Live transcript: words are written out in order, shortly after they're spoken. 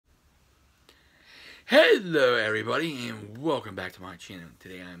Hello everybody and welcome back to my channel.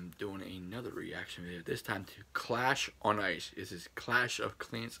 Today I'm doing another reaction video, this time to Clash on Ice. This is Clash of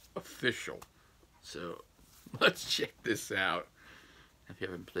Clans official. So let's check this out. If you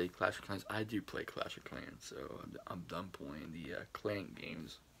haven't played Clash of Clans, I do play Clash of Clans, so I'm done playing the clan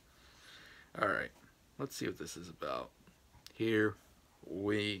games. Alright, let's see what this is about. Here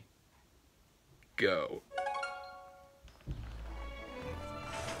we go.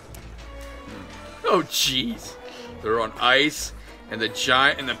 Oh jeez, they're on ice, and the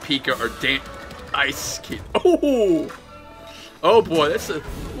giant and the Pika are ice skate. Oh, oh boy, that's a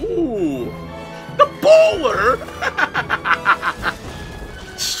ooh, the bowler.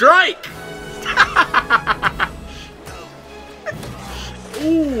 Strike.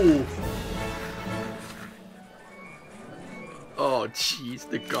 Ooh. Oh jeez,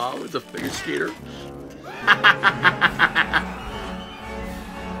 the god was a figure skater.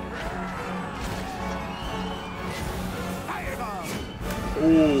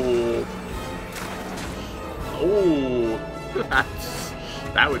 Oh, oh,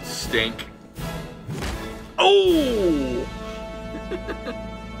 that would stink. Oh,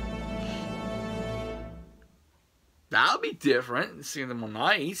 that'll be different. Seeing them on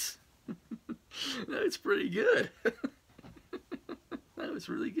ice. That's pretty good. That was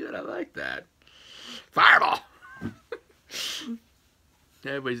really good. I like that. Fireball.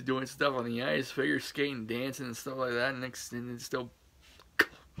 Everybody's doing stuff on the ice, figure skating, dancing, and stuff like that. And it's still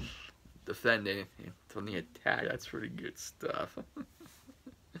defending from the attack. That's pretty good stuff.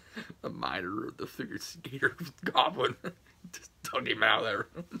 The miner of the figure skater goblin just took him out there.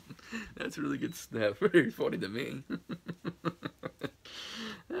 That's really good stuff. Very funny to me.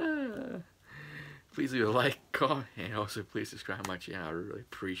 Please leave a like, comment, and also please subscribe to my channel. I really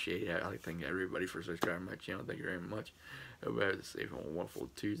appreciate it. I'd like to thank everybody for subscribing to my channel. Thank you very much. Everybody have a safe and wonderful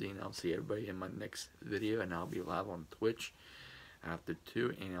Tuesday, and I'll see everybody in my next video. And I'll be live on Twitch after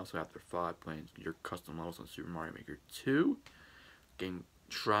 2 and also after 5 playing your custom levels on Super Mario Maker 2.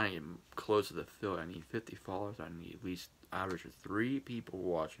 Trying to get close to the field. I need 50 followers. I need at least average of 3 people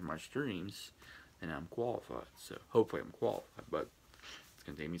watching my streams, and I'm qualified. So hopefully I'm qualified, but it's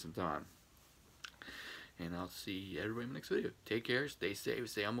going to take me some time. And I'll see everybody in the next video. Take care, stay safe,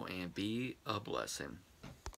 stay humble, and be a blessing.